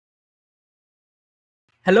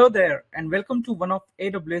Hello there, and welcome to one of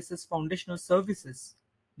AWS's foundational services,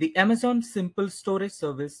 the Amazon Simple Storage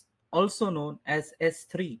Service, also known as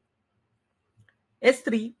S3.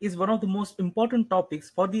 S3 is one of the most important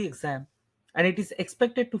topics for the exam, and it is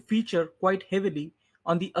expected to feature quite heavily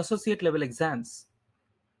on the associate level exams.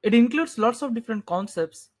 It includes lots of different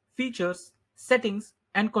concepts, features, settings,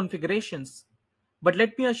 and configurations. But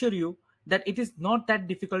let me assure you that it is not that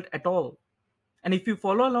difficult at all. And if you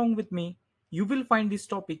follow along with me, you will find this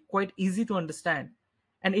topic quite easy to understand,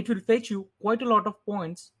 and it will fetch you quite a lot of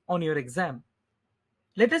points on your exam.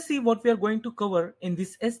 Let us see what we are going to cover in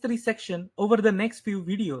this S3 section over the next few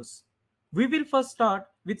videos. We will first start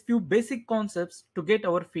with few basic concepts to get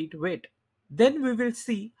our feet wet. Then we will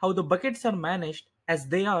see how the buckets are managed as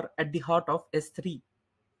they are at the heart of S3.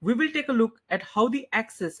 We will take a look at how the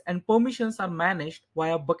access and permissions are managed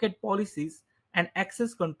via bucket policies and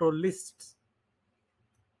access control lists.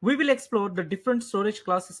 We will explore the different storage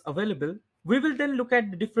classes available. We will then look at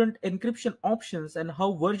the different encryption options and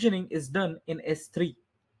how versioning is done in S3.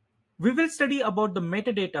 We will study about the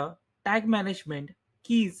metadata, tag management,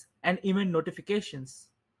 keys, and event notifications.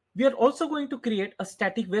 We are also going to create a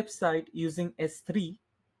static website using S3.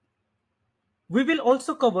 We will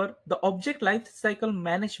also cover the object lifecycle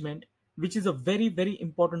management, which is a very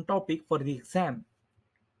important topic for the exam.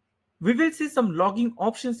 We will see some logging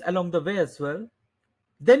options along the way as well.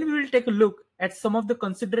 Then we will take a look at some of the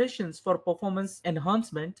considerations for performance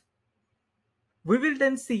enhancement. We will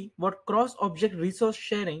then see what cross-object resource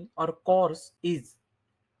sharing or CORS is.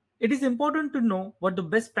 It is important to know what the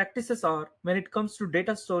best practices are when it comes to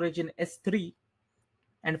data storage in S3.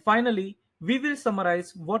 And finally, we will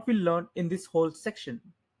summarize what we learned in this whole section.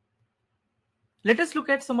 Let us look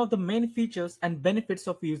at some of the main features and benefits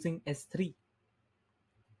of using S3.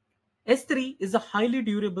 S3 is a highly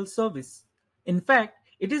durable service. In fact,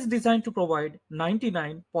 it is designed to provide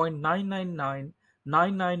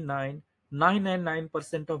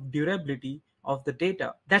 99.999999999% of durability of the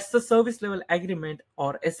data. That's the service level agreement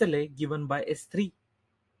or SLA given by S3.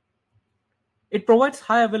 It provides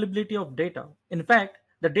high availability of data. In fact,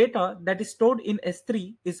 the data that is stored in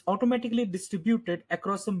S3 is automatically distributed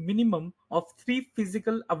across a minimum of 3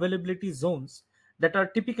 physical availability zones that are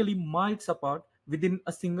typically miles apart within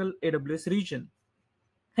a single AWS region.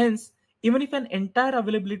 Hence, even if an entire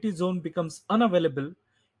availability zone becomes unavailable,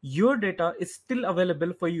 your data is still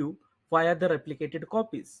available for you via the replicated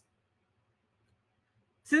copies.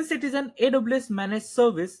 Since it is an AWS managed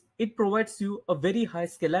service, it provides you a very high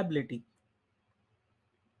scalability.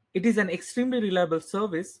 It is an extremely reliable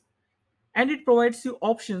service, and it provides you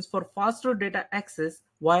options for faster data access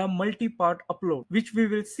via multi-part upload, which we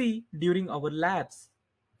will see during our labs.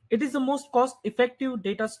 It is the most cost-effective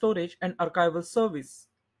data storage and archival service.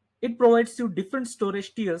 It provides you different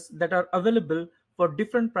storage tiers that are available for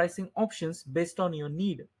different pricing options based on your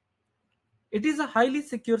need. It is a highly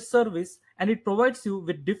secure service, and it provides you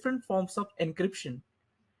with different forms of encryption.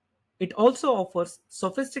 It also offers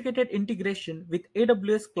sophisticated integration with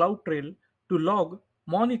AWS CloudTrail to log,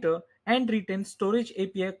 monitor, and retain storage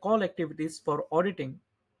API call activities for auditing.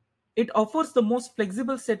 It offers the most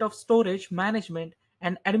flexible set of storage management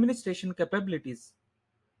and administration capabilities.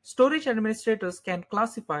 Storage administrators can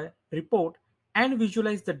classify, report, and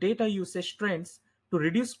visualize the data usage trends to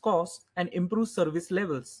reduce costs and improve service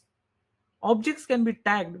levels. Objects can be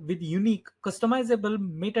tagged with unique, customizable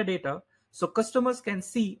metadata so customers can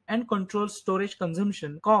see and control storage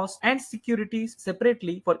consumption, cost, and security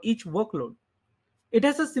separately for each workload. It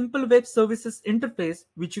has a simple web services interface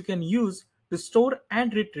which you can use to store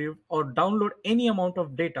and retrieve or download any amount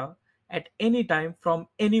of data at any time from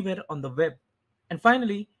anywhere on the web. And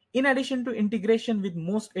finally, in addition to integration with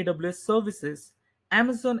most AWS services,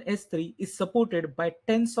 Amazon S3 is supported by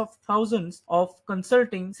tens of thousands of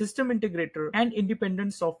consulting system integrator and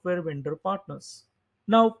independent software vendor partners.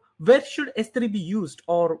 Now, where should S3 be used,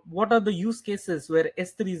 or what are the use cases where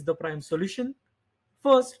S3 is the prime solution?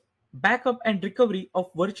 First, backup and recovery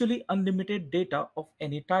of virtually unlimited data of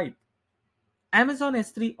any type. Amazon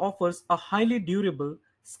S3 offers a highly durable,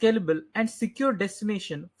 scalable, and secure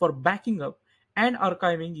destination for backing up and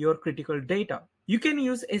archiving your critical data. You can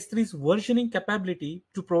use S3's versioning capability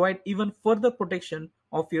to provide even further protection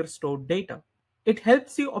of your stored data. It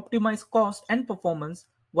helps you optimize cost and performance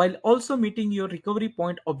while also meeting your recovery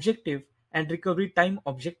point objective and recovery time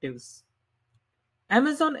objectives.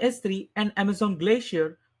 Amazon S3 and Amazon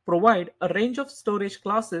Glacier provide a range of storage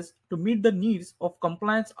classes to meet the needs of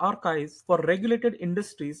compliance archives for regulated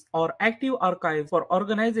industries or active archives for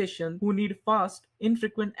organizations who need fast,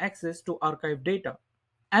 infrequent access to archive data.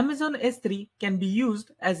 Amazon S3 can be used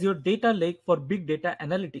as your data lake for big data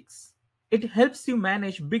analytics. It helps you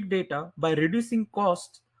manage big data by reducing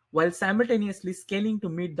costs while simultaneously scaling to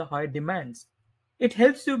meet the high demands. It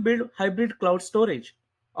helps you build hybrid cloud storage,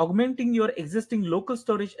 augmenting your existing local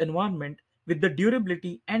storage environment with the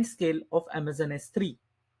durability and scale of Amazon S3.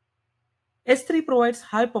 S3 provides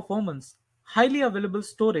high performance, highly available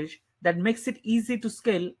storage that makes it easy to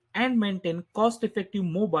scale and maintain cost effective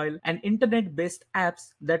mobile and internet based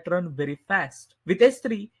apps that run very fast. With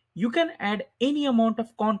S3, you can add any amount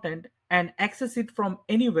of content and access it from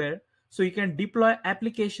anywhere so you can deploy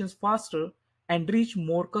applications faster and reach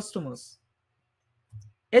more customers.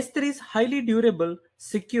 S3's highly durable,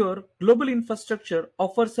 secure global infrastructure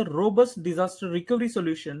offers a robust disaster recovery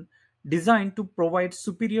solution designed to provide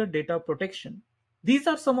superior data protection. These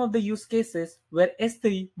are some of the use cases where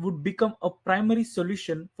S3 would become a primary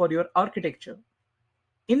solution for your architecture.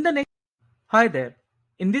 In the next Hi there.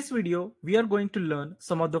 In this video, we are going to learn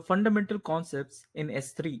some of the fundamental concepts in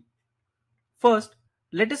S3. First,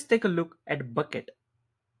 let us take a look at bucket.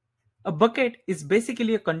 A bucket is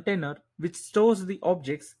basically a container which stores the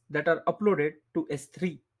objects that are uploaded to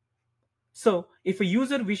S3. So, if a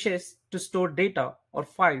user wishes to store data or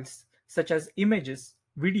files such as images,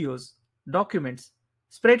 videos, documents,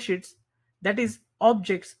 spreadsheets, that is,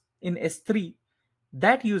 objects in S3,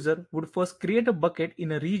 that user would first create a bucket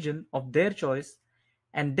in a region of their choice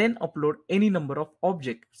and then upload any number of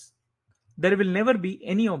objects. There will never be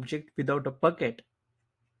any object without a bucket.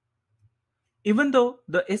 Even though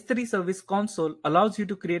the S3 Service Console allows you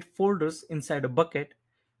to create folders inside a bucket,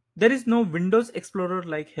 there is no Windows Explorer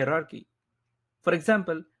like hierarchy. For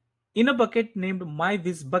example, in a bucket named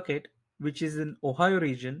MyVizBucket, which is in Ohio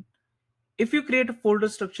region, if you create a folder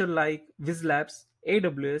structure like VizLabs,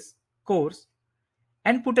 AWS, course,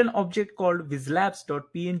 and put an object called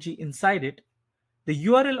vizlabs.png inside it, the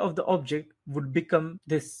URL of the object would become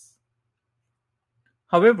this.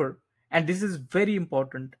 However, and this is very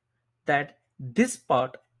important, that this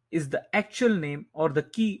part is the actual name or the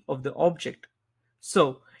key of the object.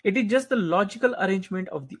 So it is just the logical arrangement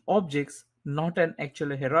of the objects, not an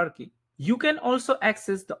actual hierarchy. You can also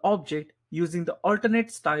access the object using the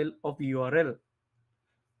alternate style of URL.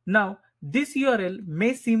 Now, this URL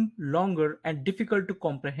may seem longer and difficult to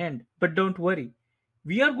comprehend, but don't worry.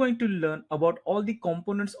 We are going to learn about all the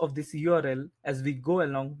components of this URL as we go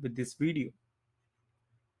along with this video.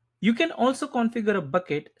 You can also configure a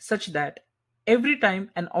bucket such that every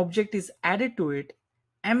time an object is added to it,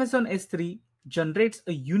 Amazon S3 generates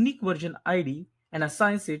a unique version ID and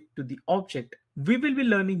assigns it to the object. We will be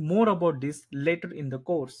learning more about this later in the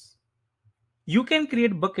course. You can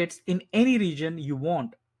create buckets in any region you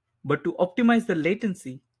want, but to optimize the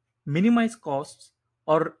latency, minimize costs,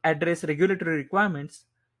 or address regulatory requirements,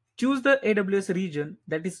 choose the AWS region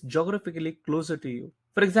that is geographically closer to you.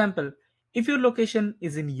 For example, if your location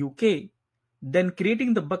is in UK, then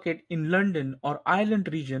creating the bucket in London or Ireland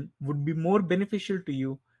region would be more beneficial to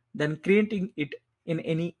you than creating it in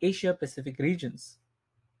any Asia Pacific regions.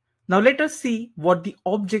 Now let us see what the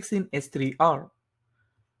objects in S3 are.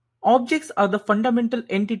 Objects are the fundamental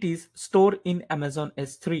entities stored in Amazon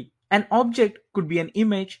S3. An object could be an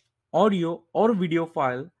image, audio or video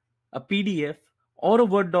file, a PDF or a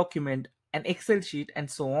Word document, an Excel sheet, and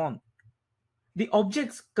so on. The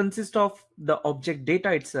objects consist of the object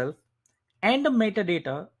data itself and the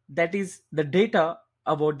metadata, that is the data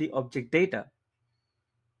about the object data.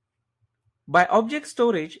 By object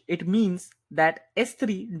storage, it means that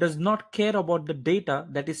S3 does not care about the data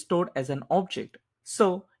that is stored as an object.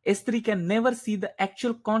 So S3 can never see the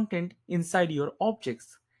actual content inside your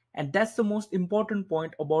objects. And that's the most important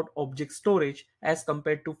point about object storage as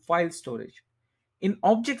compared to file storage. In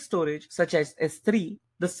object storage, such as S3,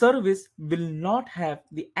 the service will not have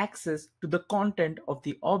the access to the content of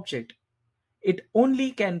the object. It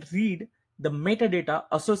only can read the metadata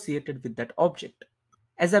associated with that object.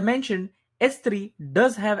 As I mentioned, S3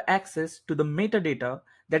 does have access to the metadata,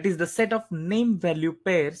 that is the set of name-value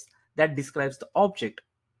pairs that describes the object.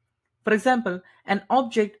 For example, an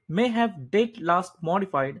object may have date last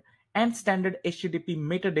modified and standard HTTP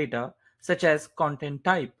metadata such as content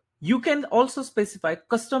type. You can also specify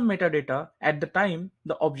custom metadata at the time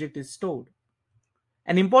the object is stored.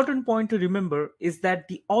 An important point to remember is that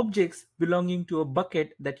the objects belonging to a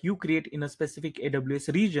bucket that you create in a specific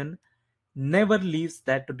AWS region never leaves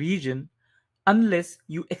that region unless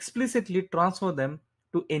you explicitly transfer them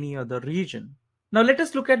to any other region. Now let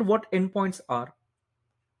us look at what endpoints are.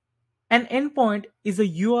 An endpoint is a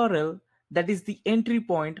URL that is the entry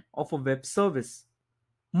point of a web service.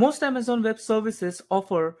 Most Amazon Web Services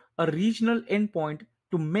offer a regional endpoint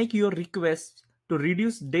to make your requests to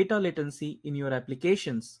reduce data latency in your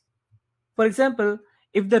applications. For example,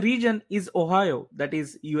 If the region is Ohio, that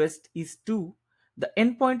is US East 2, the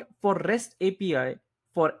endpoint for REST API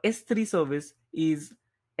for S3 service is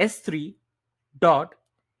S3 dot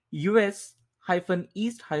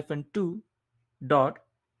US-East-2 dot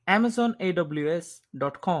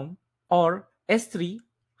AmazonAWS.com or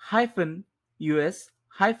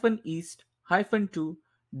S3-US-East-2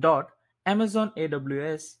 dot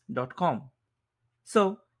AmazonAWS.com.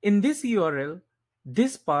 So in this URL,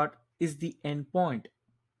 this part is the endpoint.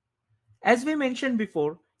 As we mentioned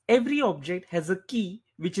before, every object has a key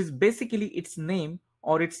which is basically its name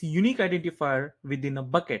or its unique identifier within a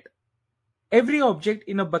bucket. Every object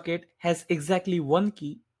in a bucket has exactly one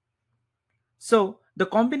key. So the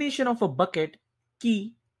combination of a bucket,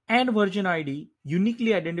 key, and version ID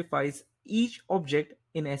uniquely identifies each object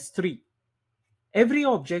in S3. Every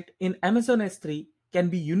object in Amazon S3 can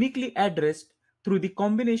be uniquely addressed through the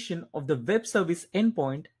combination of the web service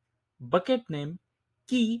endpoint, bucket name,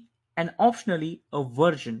 key, and optionally a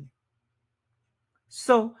version.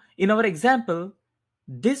 So in our example,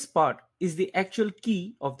 this part is the actual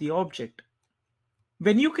key of the object.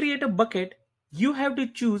 When you create a bucket, you have to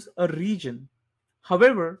choose a region.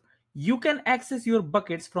 However, you can access your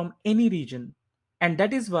buckets from any region. And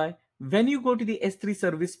that is why when you go to the S3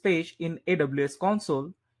 service page in AWS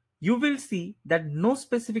console, you will see that no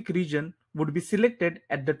specific region would be selected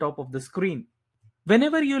at the top of the screen.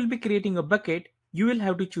 Whenever you will be creating a bucket, you will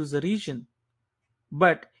have to choose a region.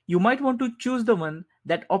 But you might want to choose the one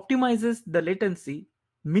that optimizes the latency,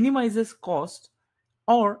 minimizes cost,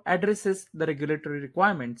 or addresses the regulatory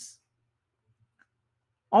requirements.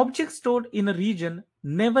 Objects stored in a region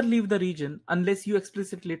never leave the region unless you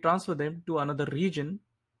explicitly transfer them to another region.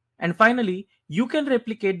 And finally, you can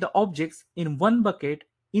replicate the objects in one bucket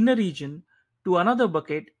in a region to another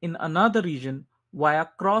bucket in another region via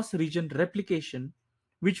cross-region replication,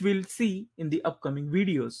 which we'll see in the upcoming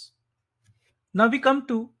videos. Now we come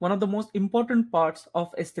to one of the most important parts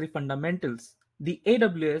of S3 fundamentals, the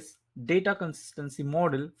AWS data consistency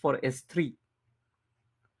model for S3.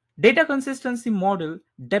 Data consistency model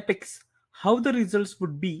depicts how the results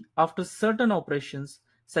would be after certain operations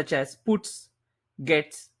such as puts,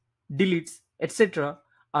 gets, deletes, etc.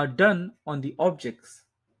 are done on the objects.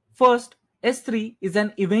 First, S3 is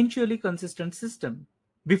an eventually consistent system.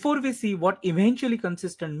 Before we see what eventually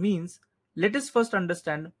consistent means, let us first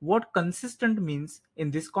understand what consistent means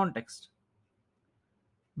in this context.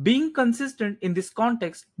 Being consistent in this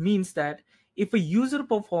context means that if a user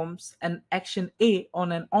performs an action A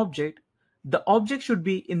on an object, the object should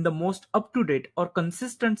be in the most up-to-date or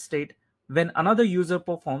consistent state when another user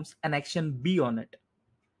performs an action B on it.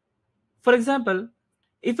 For example,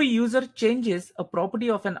 if a user changes a property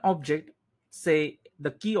of an object, say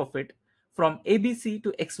the key of it, from ABC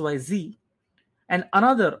to XYZ, and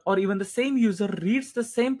another or even the same user reads the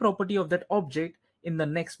same property of that object in the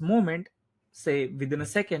next moment, say within a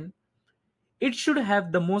second, it should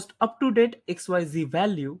have the most up-to-date XYZ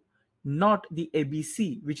value, not the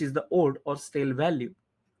ABC, which is the old or stale value.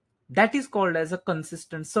 That is called as a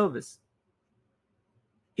consistent service.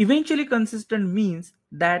 Eventually consistent means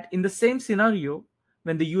that in the same scenario,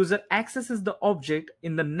 when the user accesses the object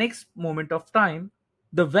in the next moment of time,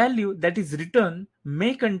 the value that is returned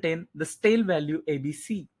may contain the stale value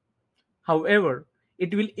ABC. However,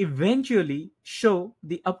 it will eventually show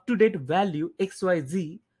the up-to-date value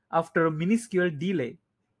XYZ after a minuscule delay.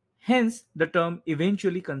 Hence, the term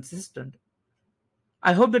eventually consistent.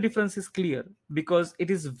 I hope the difference is clear because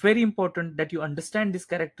it is very important that you understand this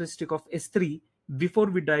characteristic of S3 before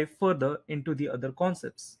we dive further into the other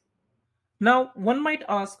concepts. Now, one might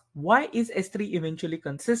ask, why is S3 eventually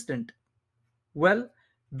consistent? Well,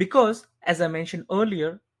 because as I mentioned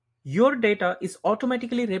earlier, your data is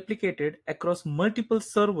automatically replicated across multiple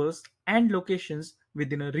servers and locations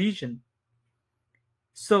within a region.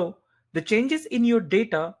 So, the changes in your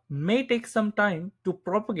data may take some time to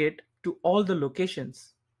propagate to all the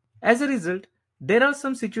locations. As a result, there are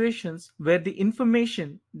some situations where the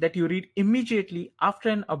information that you read immediately after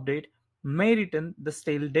an update may return the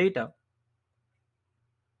stale data.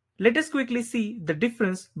 Let us quickly see the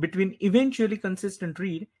difference between eventually consistent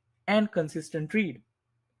read and consistent read.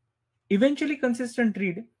 Eventually consistent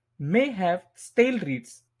read may have stale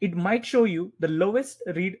reads. It might show you the lowest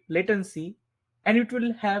read latency and it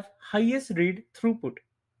will have highest read throughput.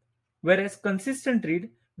 Whereas consistent read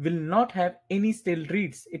will not have any stale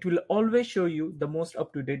reads. It will always show you the most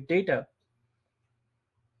up-to-date data.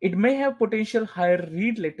 It may have potential higher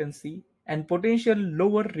read latency and potential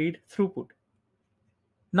lower read throughput.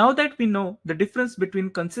 Now that we know the difference between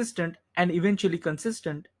consistent and eventually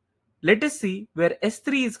consistent, let us see where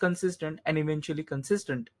S3 is consistent and eventually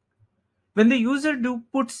consistent. When the user do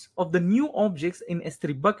puts of the new objects in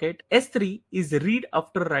S3 bucket, S3 is read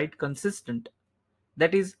after write consistent.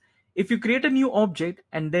 That is, if you create a new object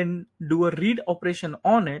and then do a read operation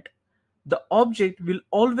on it, the object will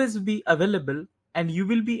always be available and you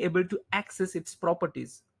will be able to access its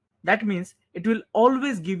properties. That means it will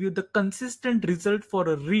always give you the consistent result for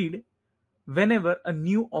a read whenever a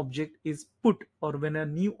new object is put or when a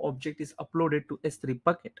new object is uploaded to S3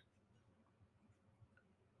 bucket.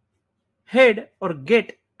 Head or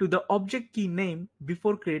get to the object key name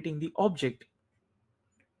before creating the object.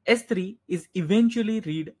 S3 is eventually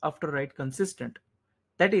read after write consistent.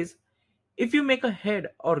 That is, if you make a head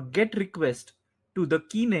or get request to the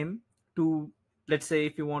key name to, let's say,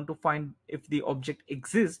 if you want to find if the object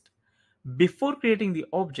exists before creating the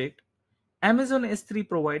object, Amazon S3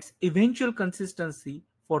 provides eventual consistency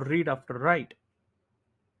for read after write.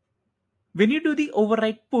 When you do the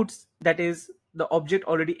overwrite puts, that is, the object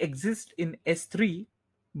already exists in S3,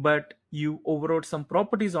 but you overrode some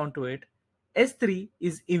properties onto it, S3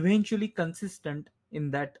 is eventually consistent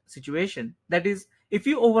in that situation. That is, if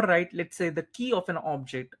you overwrite, let's say, the key of an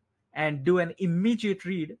object and do an immediate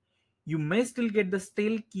read, you may still get the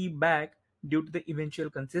stale key back due to the eventual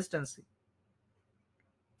consistency.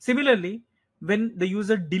 Similarly, when the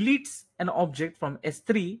user deletes an object from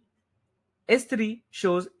S3, S3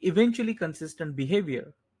 shows eventually consistent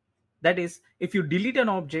behavior. That is, if you delete an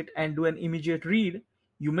object and do an immediate read,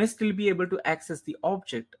 you may still be able to access the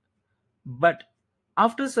object. But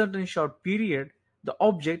after a certain short period, the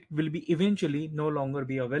object will be eventually no longer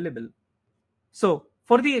be available. So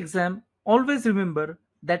for the exam, always remember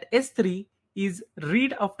that S3 is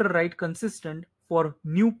read after write consistent for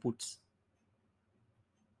new puts.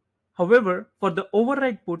 However, for the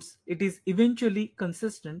override puts, it is eventually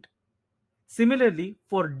consistent. Similarly,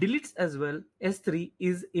 for deletes as well, S3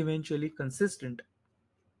 is eventually consistent.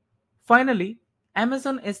 Finally,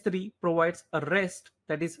 Amazon S3 provides a REST,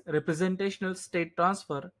 that is representational state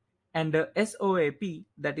transfer, and a SOAP,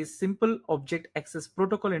 that is simple object access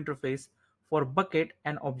protocol interface for bucket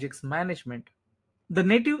and objects management. The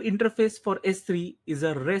native interface for S3 is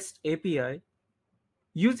a REST API.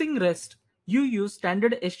 Using REST, you use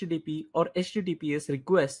standard HTTP or HTTPS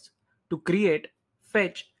requests to create,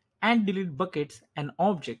 fetch, and delete buckets and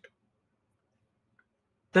object.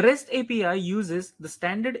 The REST API uses the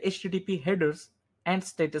standard HTTP headers and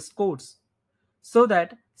status codes so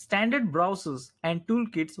that standard browsers and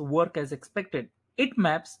toolkits work as expected. It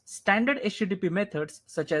maps standard HTTP methods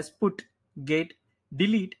such as put, get,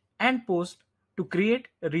 delete, and post to create,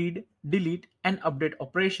 read, delete, and update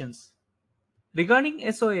operations.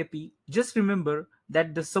 Regarding SOAP, just remember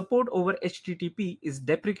that the support over HTTP is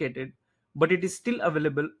deprecated, but it is still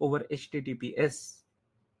available over HTTPS.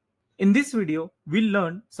 In this video, we'll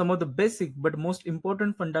learn some of the basic but most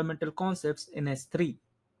important fundamental concepts in S3.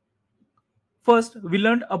 First, we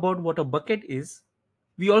learned about what a bucket is.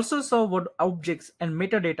 We also saw what objects and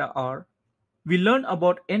metadata are. We learned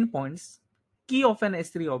about endpoints, key of an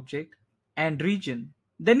S3 object, and region.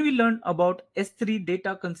 Then we learned about S3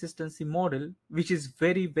 data consistency model, which is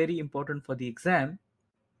very important for the exam.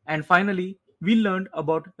 And finally, we learned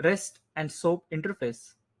about REST and SOAP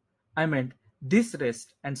interface. I meant this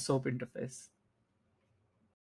REST and SOAP interface.